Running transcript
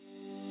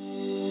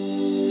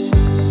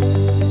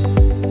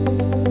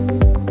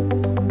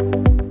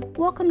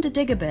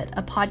Dig a Bit,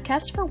 a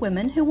podcast for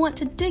women who want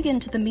to dig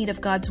into the meat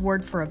of God's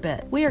Word for a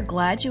bit. We are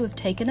glad you have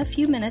taken a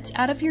few minutes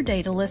out of your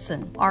day to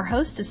listen. Our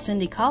host is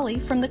Cindy Colley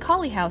from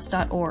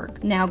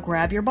thecolleyhouse.org. Now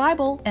grab your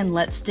Bible and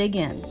let's dig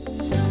in.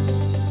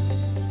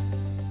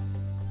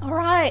 All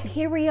right,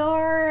 here we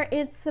are.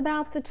 It's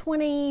about the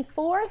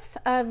 24th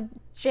of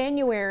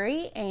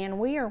January, and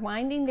we are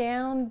winding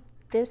down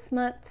this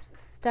month's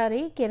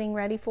study, getting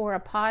ready for a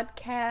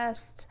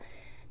podcast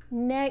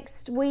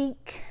next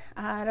week.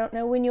 I don't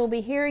know when you'll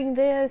be hearing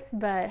this,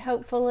 but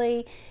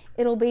hopefully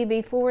it'll be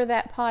before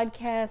that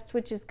podcast,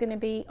 which is going to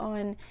be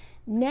on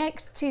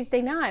next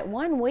Tuesday night,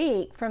 1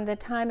 week from the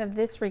time of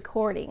this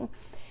recording.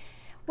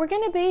 We're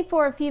going to be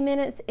for a few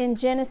minutes in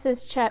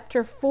Genesis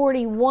chapter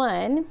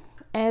 41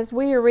 as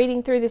we are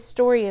reading through the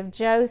story of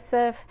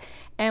Joseph,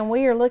 and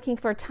we are looking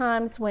for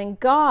times when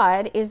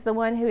God is the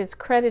one who is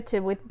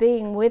credited with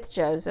being with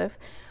Joseph,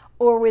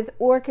 or with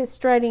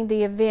orchestrating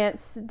the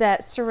events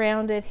that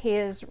surrounded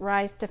his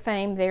rise to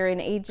fame there in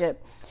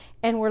Egypt.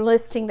 And we're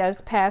listing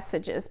those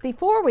passages.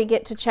 Before we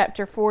get to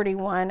chapter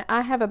 41,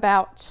 I have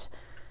about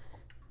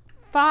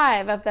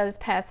 5 of those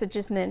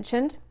passages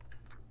mentioned.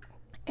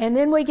 And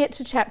then we get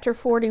to chapter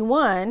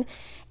 41,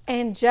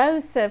 and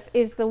Joseph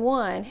is the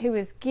one who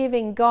is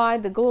giving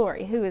God the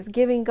glory, who is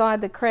giving God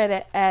the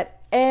credit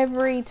at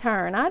every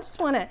turn. I just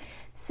want to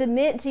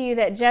submit to you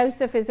that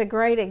Joseph is a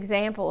great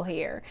example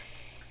here.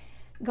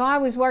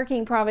 God was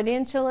working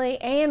providentially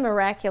and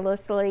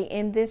miraculously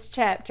in this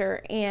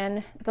chapter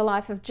in the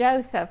life of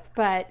Joseph,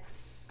 but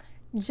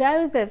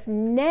Joseph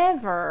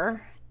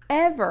never,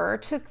 ever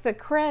took the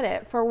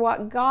credit for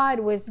what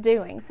God was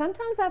doing.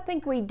 Sometimes I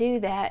think we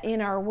do that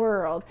in our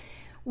world.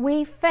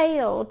 We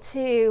fail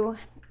to,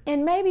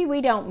 and maybe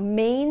we don't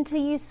mean to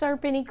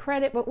usurp any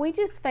credit, but we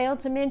just fail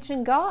to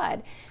mention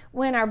God.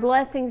 When our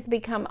blessings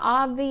become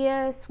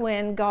obvious,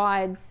 when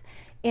God's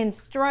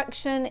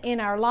instruction in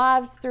our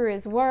lives through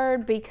His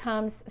Word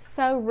becomes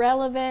so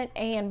relevant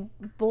and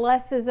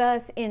blesses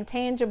us in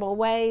tangible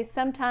ways,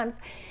 sometimes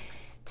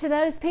to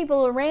those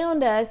people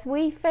around us,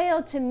 we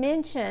fail to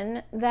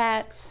mention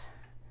that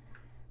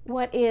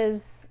what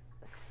is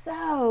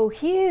so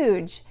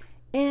huge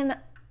in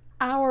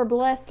our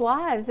blessed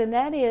lives, and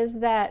that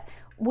is that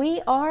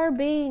we are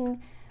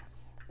being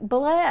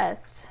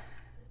blessed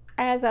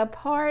as a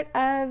part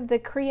of the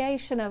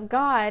creation of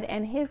God,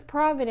 and His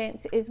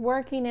providence is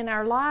working in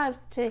our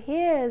lives to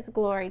His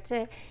glory,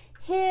 to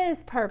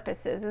His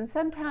purposes. And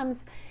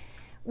sometimes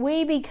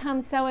we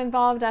become so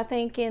involved, I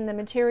think, in the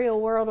material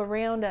world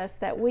around us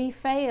that we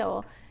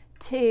fail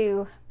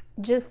to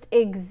just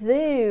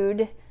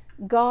exude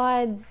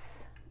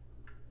God's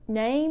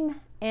name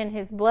and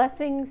His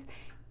blessings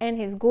and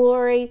His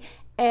glory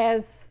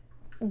as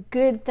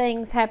good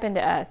things happen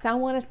to us. I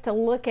want us to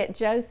look at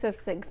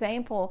Joseph's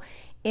example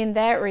in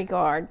that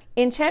regard.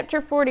 In chapter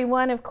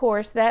 41, of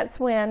course, that's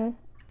when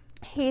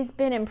he's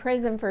been in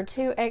prison for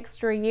 2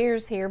 extra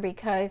years here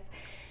because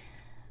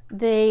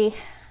the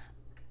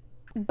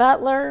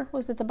butler,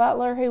 was it the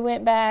butler who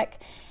went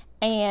back?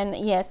 And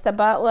yes, the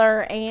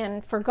butler,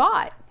 and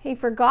forgot. He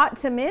forgot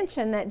to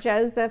mention that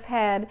Joseph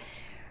had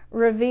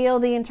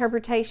revealed the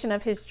interpretation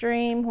of his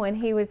dream when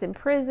he was in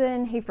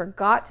prison. He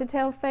forgot to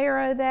tell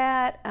Pharaoh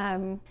that.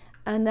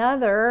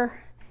 Another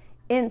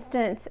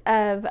instance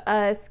of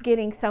us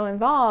getting so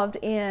involved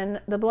in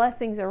the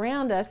blessings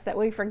around us that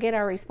we forget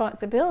our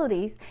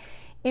responsibilities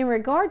in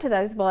regard to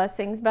those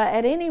blessings. But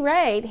at any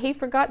rate, he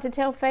forgot to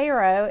tell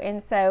Pharaoh,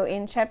 and so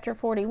in chapter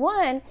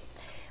 41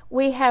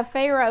 we have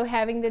Pharaoh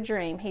having the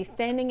dream. He's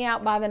standing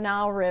out by the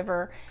Nile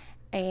River,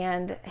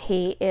 and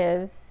he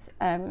is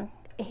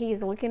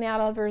looking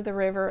out over the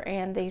river,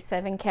 and these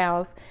 7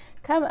 cows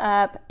come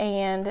up,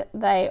 and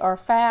they are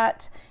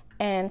fat,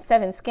 and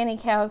 7 skinny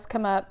cows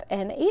come up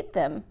and eat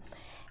them.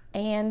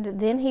 And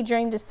then he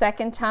dreamed a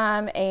second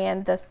time,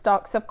 and the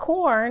stalks of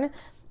corn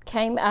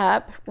came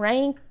up,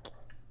 rank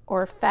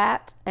or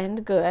fat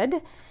and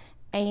good,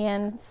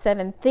 and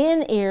 7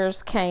 thin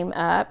ears came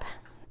up,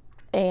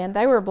 and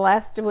they were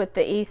blasted with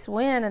the east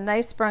wind, and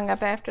they sprung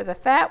up after the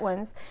fat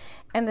ones,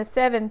 and the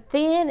 7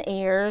 thin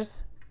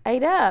ears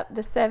ate up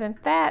the 7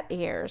 fat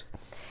ears.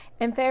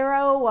 And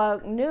Pharaoh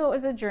awoke, knew it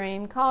was a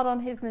dream, called on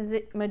his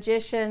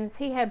magicians.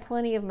 He had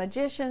plenty of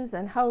magicians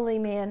and holy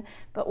men,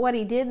 but what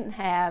he didn't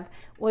have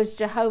was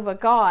Jehovah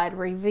God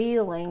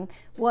revealing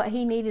what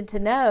he needed to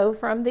know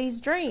from these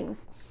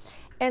dreams.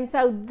 And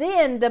so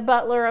then the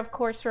butler, of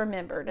course,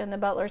 remembered. And the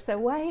butler said,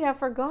 wait, I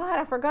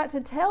forgot to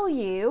tell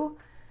you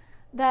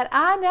that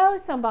I know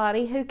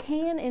somebody who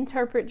can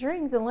interpret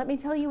dreams, and let me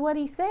tell you what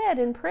he said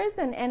in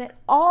prison, and it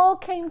all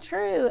came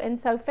true. And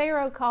so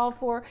Pharaoh called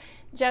for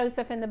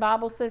Joseph, and the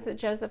Bible says that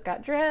Joseph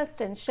got dressed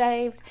and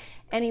shaved,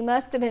 and he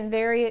must have been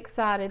very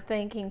excited,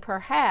 thinking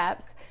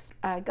perhaps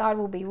God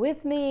will be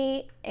with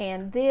me,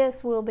 and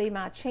this will be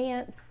my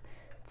chance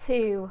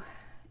to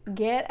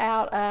get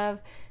out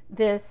of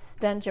this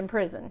dungeon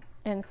prison.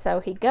 And so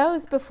he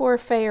goes before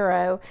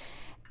Pharaoh,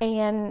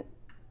 and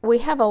we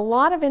have a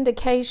lot of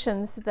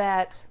indications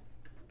that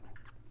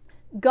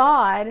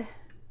God,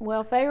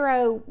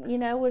 Pharaoh,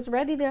 was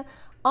ready to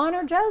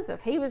honor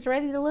Joseph. He was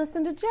ready to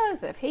listen to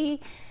Joseph.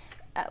 He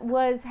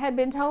had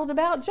been told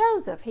about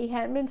Joseph. He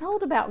hadn't been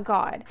told about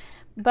God.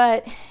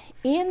 But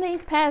in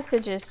these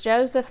passages,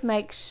 Joseph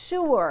makes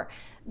sure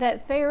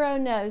that Pharaoh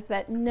knows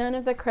that none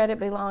of the credit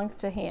belongs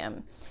to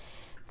him.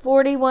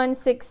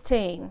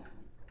 41:16.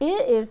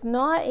 It is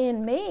not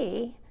in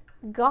me.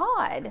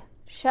 God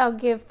shall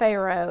give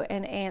Pharaoh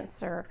an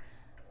answer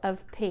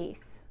of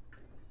peace.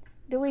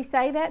 Do we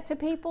say that to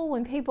people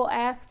when people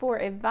ask for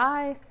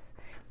advice,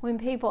 when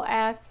people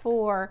ask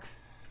for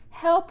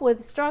help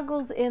with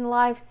struggles in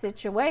life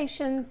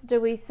situations?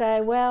 Do we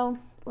say, well,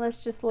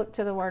 let's just look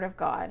to the Word of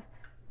God?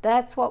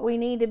 That's what we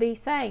need to be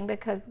saying,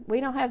 because we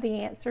don't have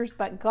the answers,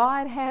 but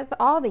God has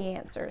all the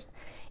answers.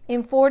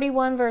 In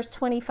 41 verse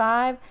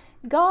 25,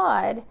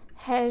 God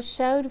has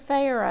showed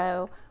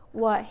Pharaoh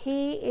what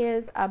he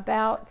is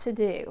about to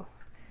do.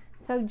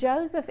 So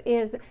Joseph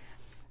is,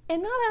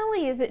 and not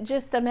only is it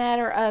just a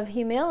matter of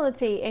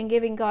humility and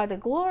giving God the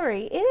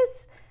glory, it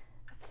is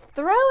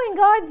throwing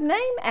God's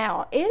name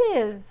out. It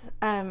is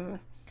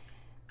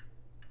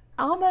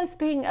almost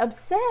being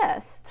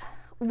obsessed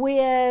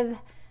with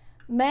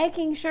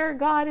making sure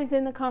God is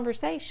in the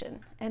conversation.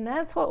 And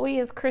that's what we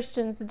as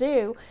Christians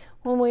do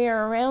when we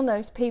are around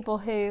those people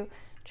who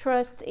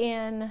trust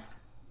in,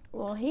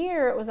 well,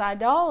 here it was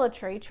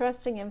idolatry,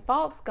 trusting in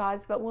false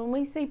gods. But when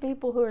we see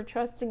people who are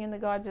trusting in the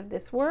gods of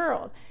this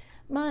world,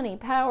 money,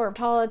 power,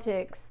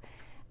 politics,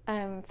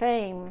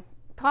 fame,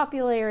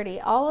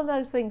 popularity, all of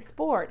those things,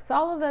 sports,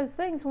 all of those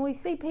things, when we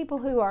see people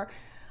who are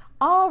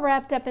all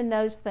wrapped up in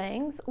those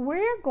things,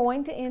 we're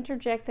going to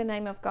interject the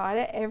name of God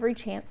at every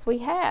chance we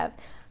have.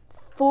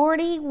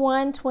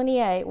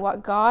 41:28,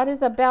 what God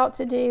is about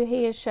to do,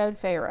 he has showed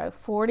Pharaoh.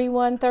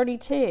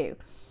 41:32,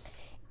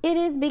 it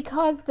is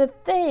because the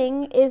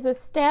thing is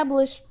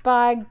established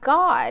by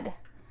God,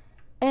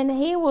 and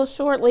he will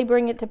shortly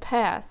bring it to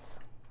pass.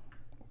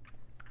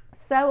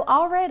 So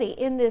already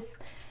in this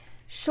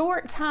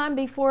short time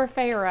before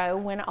Pharaoh,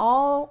 when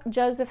all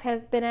Joseph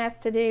has been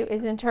asked to do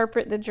is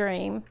interpret the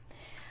dream,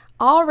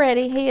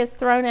 already he has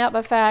thrown out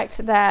the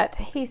fact that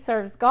he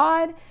serves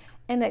God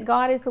and that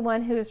God is the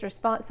one who is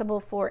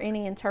responsible for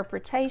any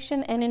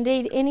interpretation and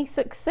indeed any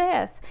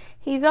success.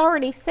 He's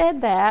already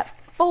said that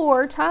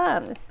 4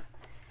 times.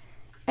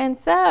 And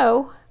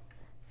so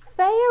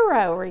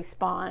Pharaoh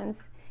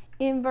responds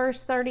in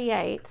verse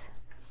 38,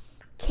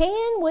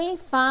 can we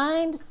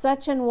find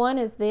such an one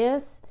as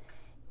this,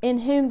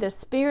 in whom the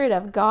Spirit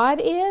of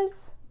God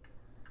is?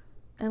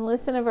 And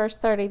listen to verse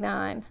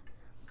 39.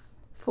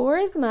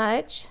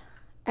 Forasmuch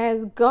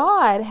as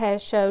God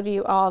has showed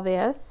you all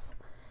this,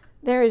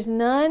 there is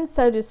none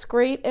so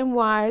discreet and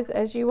wise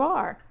as you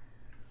are.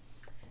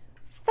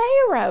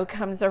 Pharaoh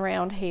comes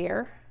around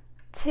here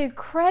to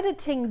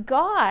crediting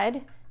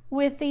God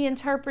with the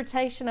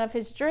interpretation of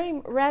his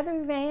dream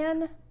rather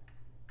than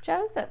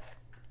Joseph.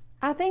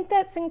 I think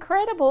that's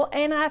incredible,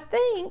 and I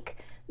think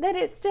that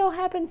it still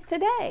happens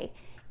today.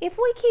 If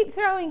we keep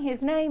throwing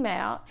his name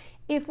out,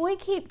 if we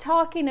keep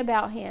talking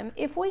about him,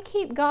 if we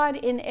keep God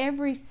in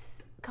every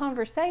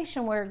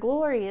conversation where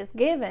glory is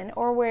given,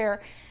 or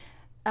where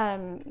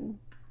I'm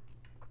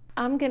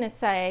going to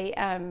say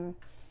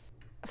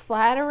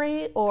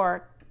flattery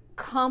or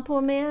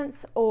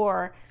compliments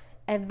or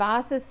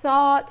advice is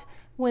sought,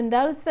 when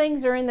those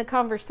things are in the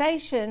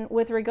conversation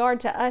with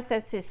regard to us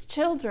as his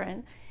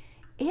children,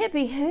 it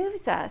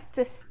behooves us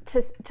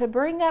to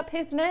bring up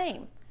his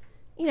name.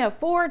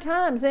 4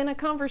 times in a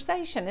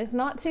conversation is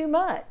not too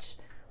much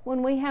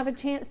when we have a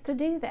chance to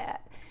do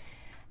that.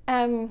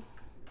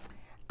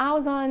 I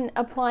was on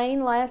a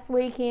plane last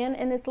weekend,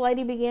 and this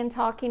lady began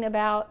talking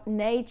about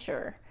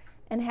nature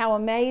and how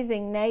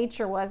amazing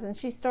nature was. And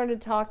she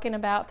started talking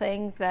about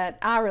things that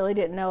I really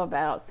didn't know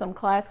about, some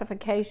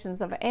classifications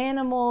of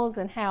animals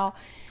and how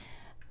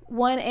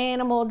one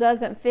animal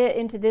doesn't fit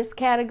into this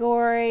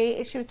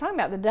category. She was talking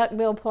about the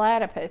duck-billed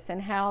platypus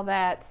and how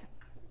that,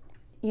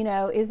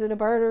 is it a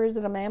bird or is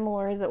it a mammal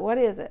or is it, what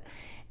is it?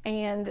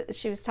 And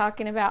she was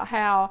talking about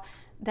how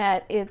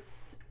that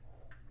it's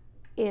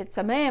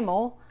a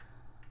mammal,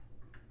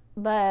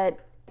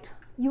 but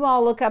you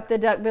all look up the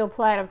duck-billed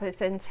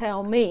platypus and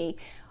tell me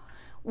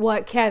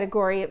what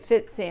category it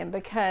fits in,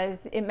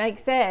 because it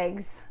makes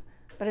eggs,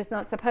 but it's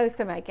not supposed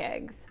to make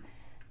eggs.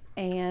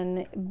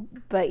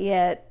 But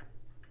yet,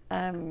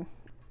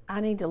 I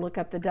need to look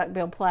up the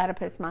duck-billed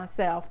platypus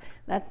myself.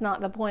 That's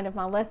not the point of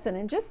my lesson.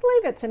 And just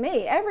leave it to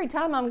me. Every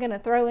time I'm going to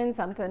throw in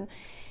something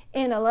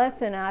in a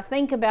lesson, I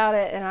think about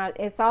it and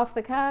it's off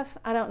the cuff,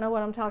 I don't know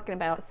what I'm talking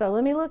about. So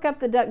let me look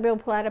up the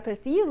duck-billed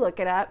platypus. You look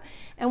it up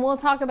and we'll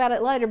talk about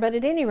it later. But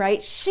at any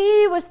rate,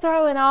 she was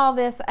throwing all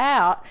this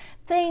out,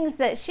 things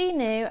that she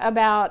knew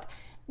about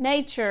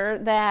nature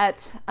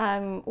that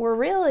were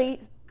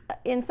really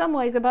in some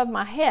ways above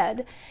my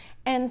head.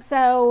 And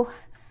so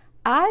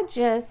I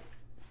just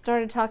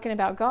started talking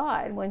about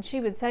God. When she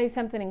would say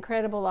something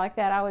incredible like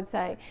that, I would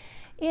say,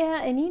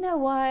 yeah, and you know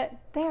what?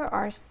 There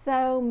are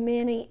so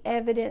many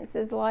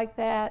evidences like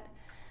that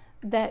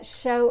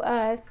show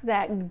us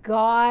that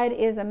God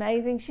is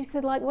amazing. She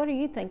said, like, what are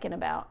you thinking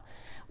about?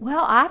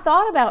 Well, I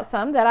thought about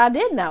some that I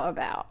did know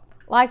about,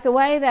 like the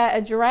way that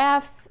a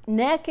giraffe's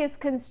neck is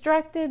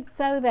constructed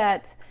so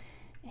that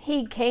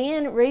he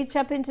can reach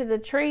up into the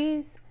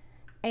trees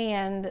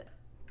and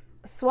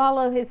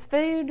swallow his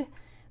food,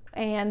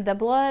 and the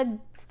blood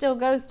still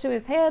goes to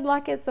his head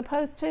like it's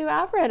supposed to.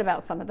 I've read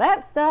about some of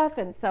that stuff,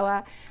 and so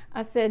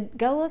I said,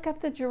 go look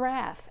up the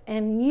giraffe,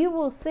 and you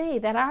will see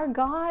that our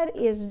God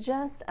is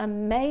just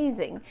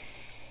amazing.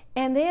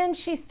 And then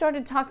she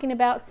started talking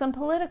about some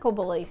political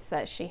beliefs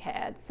that she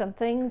had, some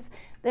things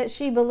that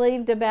she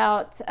believed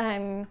about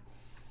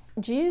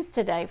Jews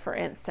today, for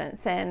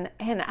instance. And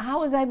I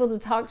was able to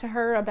talk to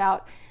her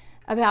about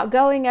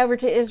going over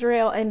to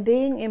Israel and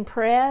being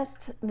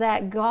impressed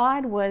that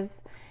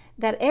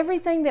that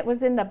everything that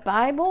was in the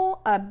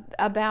Bible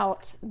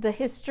about the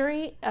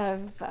history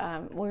of,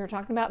 we were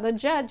talking about the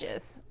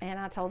Judges, and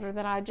I told her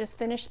that I just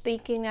finished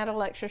speaking at a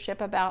lectureship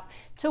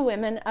to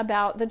women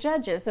about the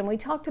Judges, and we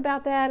talked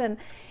about that,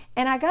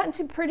 and I got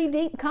into a pretty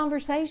deep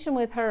conversation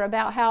with her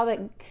about how that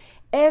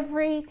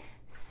every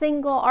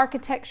single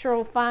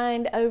architectural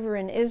find over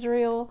in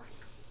Israel,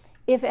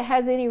 if it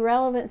has any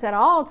relevance at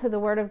all to the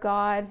Word of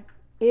God,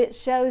 it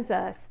shows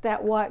us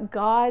that what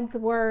God's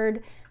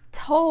Word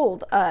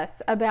told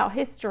us about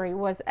history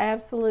was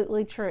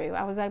absolutely true.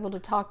 I was able to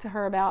talk to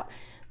her about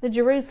the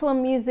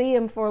Jerusalem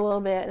Museum for a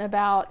little bit and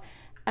about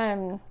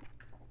some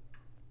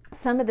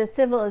of the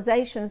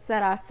civilizations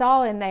that I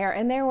saw in there.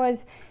 And there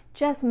was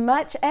just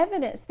much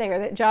evidence there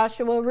that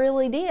Joshua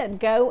really did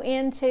go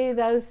into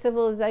those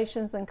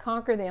civilizations and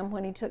conquer them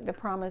when he took the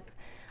promised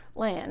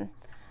land.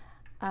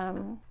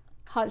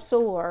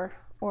 Hatzor,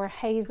 or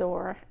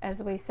Hazor,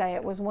 as we say,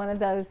 it was one of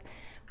those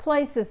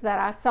places that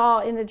I saw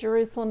in the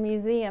Jerusalem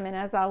Museum, and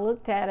as I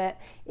looked at it,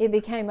 it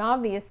became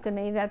obvious to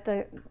me that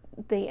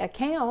the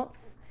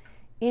accounts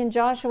in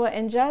Joshua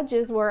and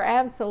Judges were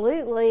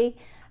absolutely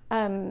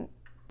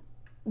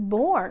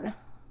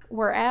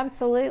were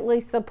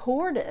absolutely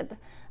supported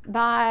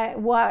by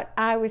what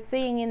I was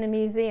seeing in the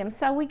museum.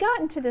 So we got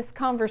into this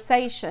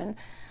conversation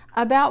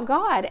about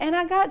God, and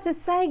I got to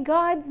say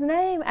God's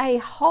name a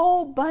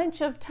whole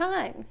bunch of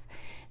times.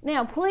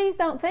 Now, please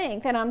don't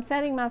think that I'm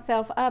setting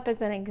myself up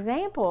as an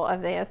example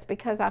of this,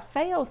 because I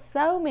fail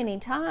so many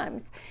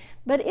times.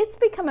 But it's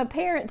become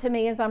apparent to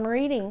me as I'm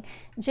reading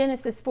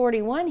Genesis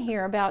 41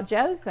 here about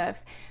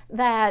Joseph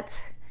that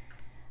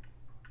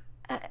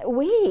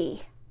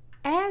we,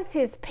 as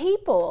his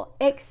people,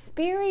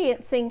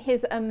 experiencing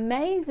his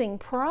amazing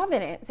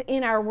providence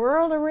in our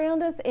world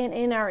around us and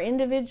in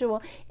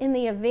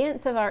the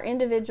events of our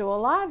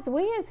individual lives,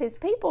 we as his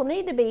people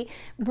need to be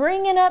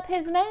bringing up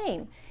his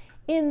name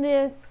in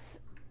this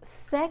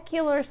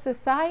secular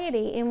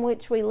society in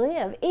which we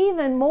live,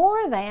 even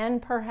more than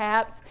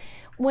perhaps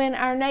when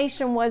our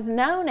nation was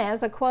known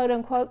as a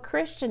quote-unquote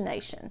Christian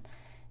nation.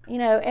 You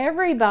know,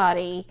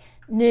 everybody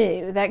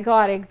knew that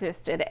God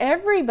existed.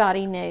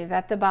 Everybody knew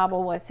that the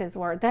Bible was his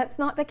word. That's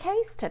not the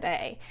case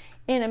today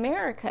in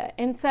America.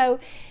 And so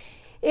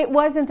it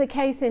wasn't the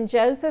case in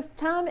Joseph's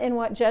time, and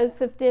what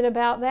Joseph did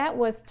about that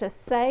was to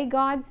say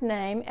God's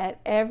name at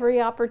every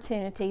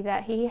opportunity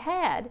that he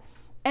had.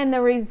 And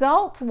the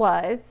result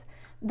was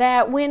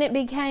that when it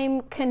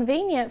became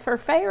convenient for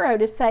Pharaoh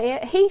to say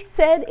it, he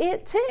said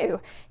it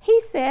too. He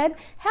said,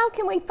 how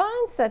can we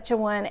find such a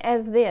one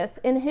as this,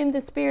 in whom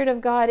the Spirit of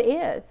God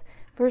is?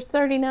 Verse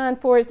 39,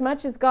 for as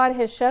much as God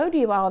has showed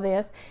you all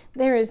this,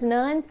 there is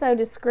none so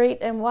discreet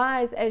and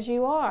wise as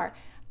you are.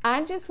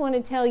 I just want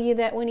to tell you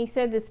that when he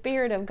said the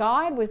Spirit of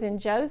God was in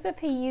Joseph,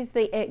 he used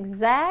the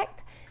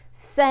exact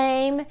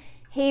same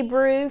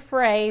Hebrew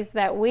phrase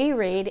that we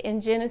read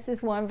in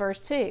Genesis 1 verse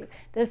 2.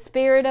 The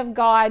Spirit of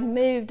God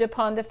moved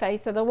upon the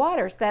face of the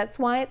waters. That's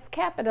why it's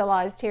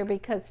capitalized here,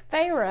 because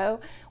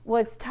Pharaoh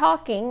was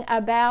talking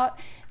about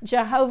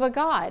Jehovah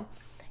God.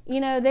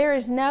 You know, there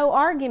is no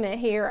argument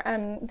here.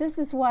 This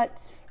is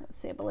what, let's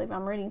see, I believe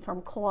I'm reading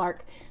from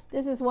Clark.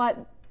 This is what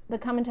the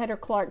commentator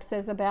Clark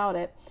says about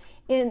it.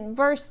 In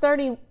verse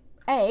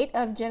 38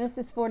 of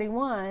Genesis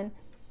 41,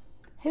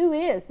 who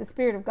is the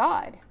Spirit of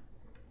God?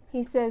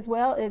 He says,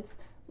 well, it's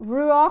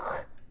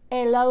Ruach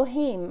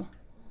Elohim,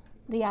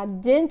 the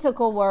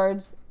identical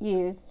words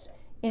used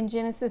in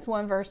Genesis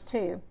 1 verse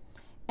 2.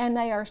 And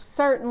they are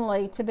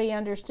certainly to be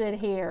understood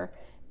here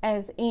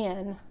as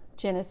in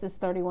Genesis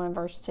 31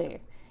 verse 2.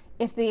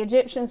 If the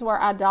Egyptians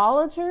were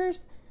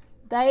idolaters,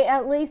 they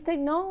at least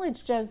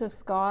acknowledged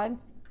Joseph's God.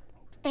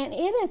 And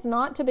it is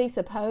not to be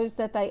supposed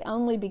that they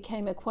only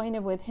became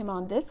acquainted with him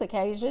on this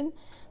occasion.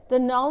 The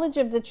knowledge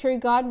of the true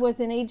God was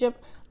in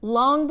Egypt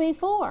long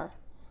before.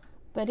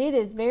 But it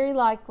is very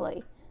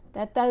likely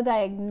that though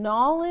they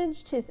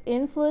acknowledged his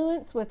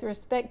influence with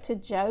respect to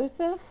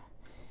Joseph,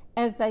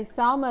 as they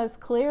saw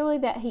most clearly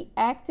that he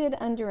acted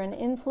under an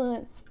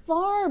influence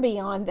far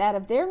beyond that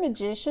of their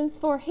magicians,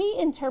 for he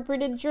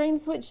interpreted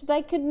dreams which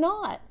they could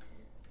not,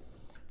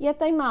 yet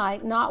they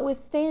might,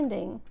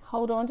 notwithstanding,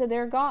 hold on to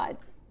their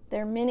gods,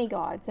 their many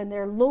gods, and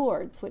their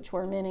lords, which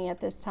were many at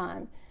this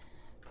time.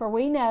 For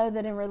we know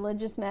that in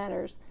religious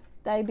matters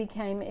they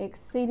became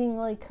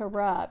exceedingly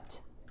corrupt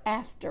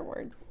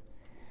afterwards.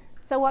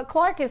 So what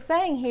Clark is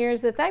saying here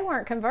is that they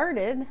weren't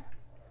converted,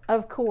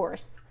 of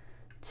course,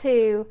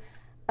 to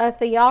a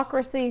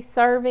theocracy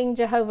serving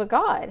Jehovah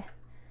God.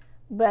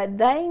 But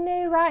they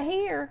knew right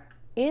here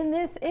in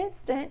this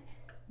instant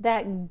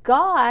that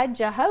God,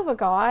 Jehovah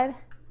God,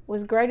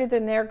 was greater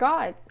than their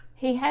gods.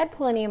 He had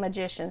plenty of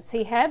magicians.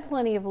 He had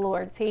plenty of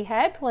lords. He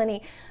had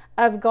plenty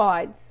of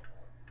gods.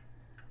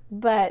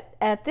 But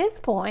at this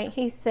point,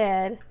 he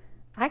said,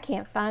 I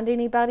can't find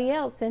anybody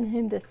else in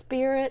whom the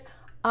spirit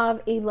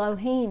of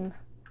Elohim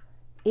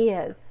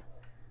is.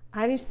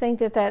 I just think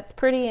that that's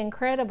pretty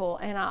incredible.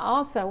 And I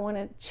also want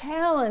to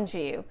challenge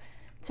you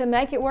to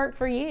make it work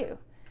for you.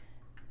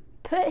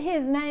 Put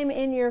his name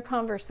in your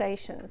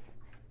conversations,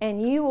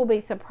 and you will be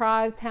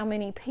surprised how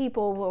many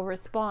people will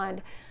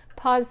respond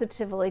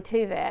positively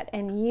to that.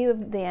 And you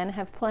then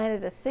have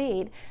planted a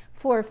seed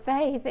for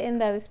faith in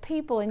those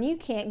people, and you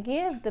can't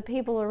give the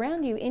people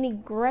around you any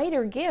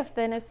greater gift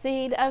than a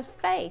seed of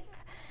faith.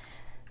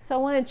 So I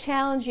want to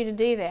challenge you to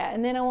do that.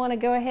 And then I want to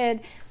go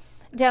ahead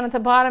down at the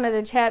bottom of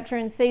the chapter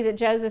and see that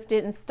Joseph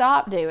didn't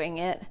stop doing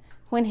it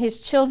when his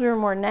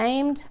children were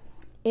named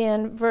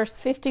in verse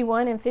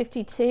 51 and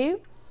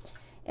 52.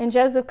 And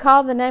Joseph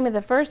called the name of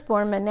the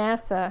firstborn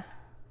Manasseh.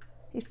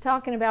 He's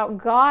talking about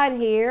God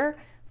here,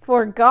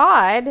 for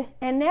God.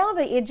 And now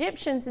the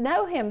Egyptians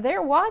know him.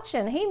 They're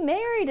watching. He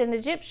married an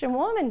Egyptian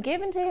woman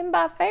given to him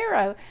by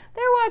Pharaoh.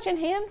 They're watching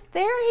him.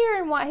 They're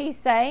hearing what he's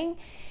saying.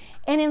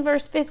 And in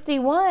verse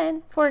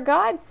 51, for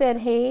God,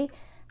 said he,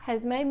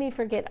 has made me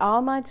forget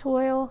all my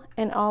toil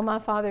and all my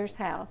father's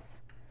house.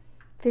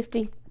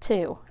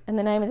 52. And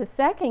the name of the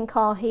second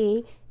call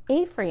he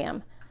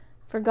Ephraim,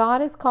 for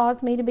God has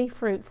caused me to be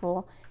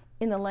fruitful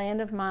in the land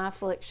of my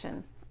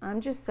affliction.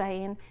 I'm just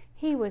saying,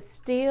 he was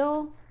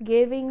still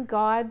giving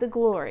God the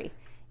glory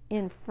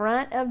in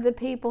front of the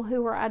people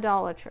who were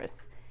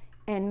idolatrous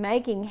and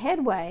making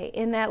headway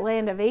in that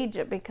land of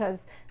Egypt,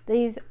 because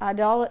this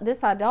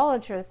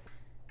idolatrous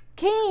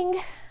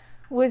king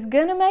was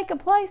going to make a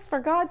place for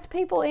God's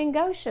people in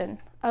Goshen,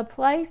 a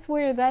place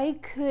where they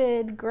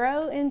could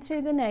grow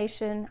into the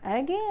nation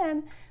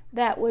again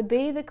that would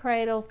be the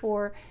cradle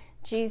for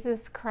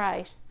Jesus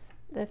Christ,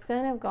 the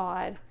Son of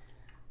God,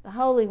 the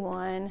Holy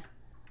One,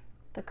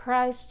 the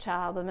Christ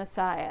child, the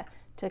Messiah,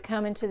 to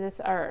come into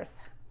this earth.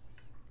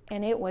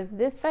 And it was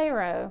this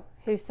Pharaoh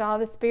who saw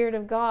the Spirit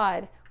of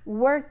God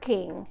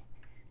working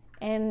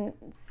and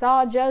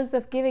saw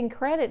Joseph giving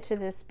credit to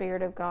this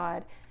Spirit of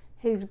God,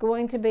 who's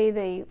going to be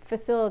the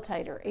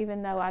facilitator.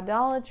 Even though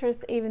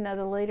idolatrous, even though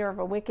the leader of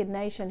a wicked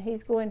nation,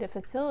 he's going to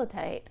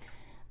facilitate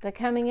the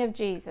coming of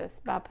Jesus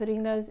by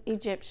putting those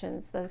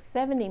Egyptians, those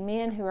 70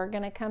 men who are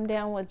going to come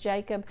down with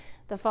Jacob,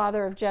 the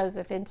father of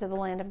Joseph, into the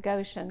land of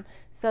Goshen,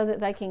 so that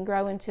they can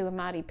grow into a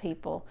mighty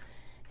people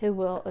who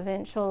will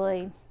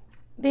eventually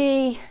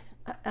be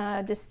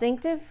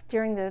distinctive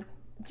during the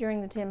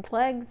 10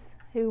 plagues,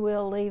 who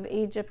will leave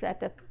Egypt at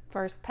the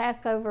first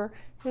Passover,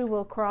 who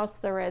will cross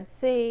the Red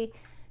Sea,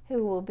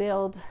 who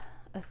will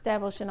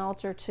establish an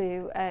altar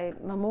to a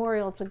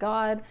memorial to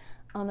God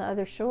on the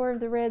other shore of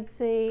the Red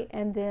Sea,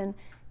 and then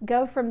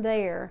go from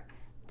there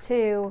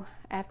to,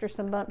 after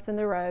some bumps in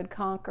the road,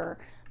 conquer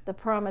the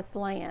promised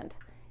land,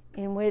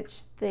 in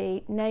which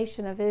the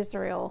nation of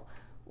Israel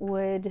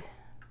would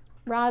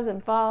rise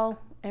and fall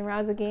and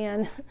rise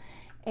again,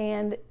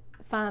 and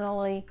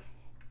finally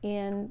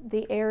in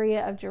the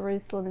area of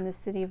Jerusalem, in the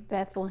city of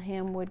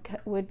Bethlehem,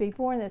 would be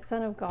born the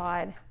Son of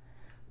God,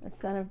 the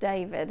Son of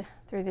David,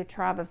 through the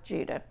tribe of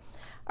Judah.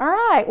 All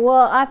right,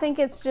 well, I think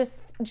it's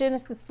just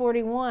Genesis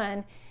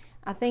 41.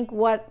 I think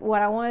what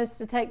I want us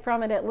to take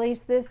from it, at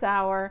least this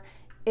hour,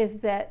 is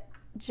that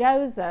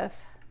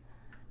Joseph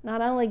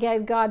not only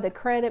gave God the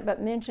credit,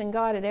 but mentioned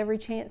God at every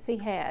chance he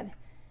had.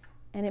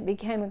 And it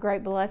became a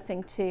great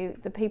blessing to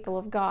the people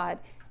of God,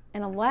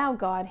 and allowed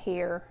God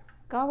here.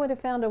 God would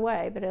have found a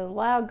way, but it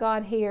allowed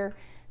God here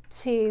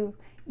to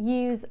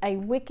use a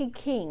wicked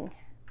king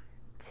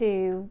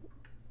to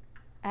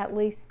at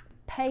least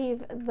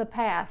pave the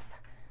path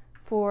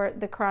for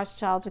the Christ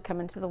child to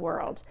come into the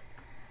world.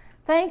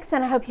 Thanks,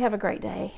 and I hope you have a great day.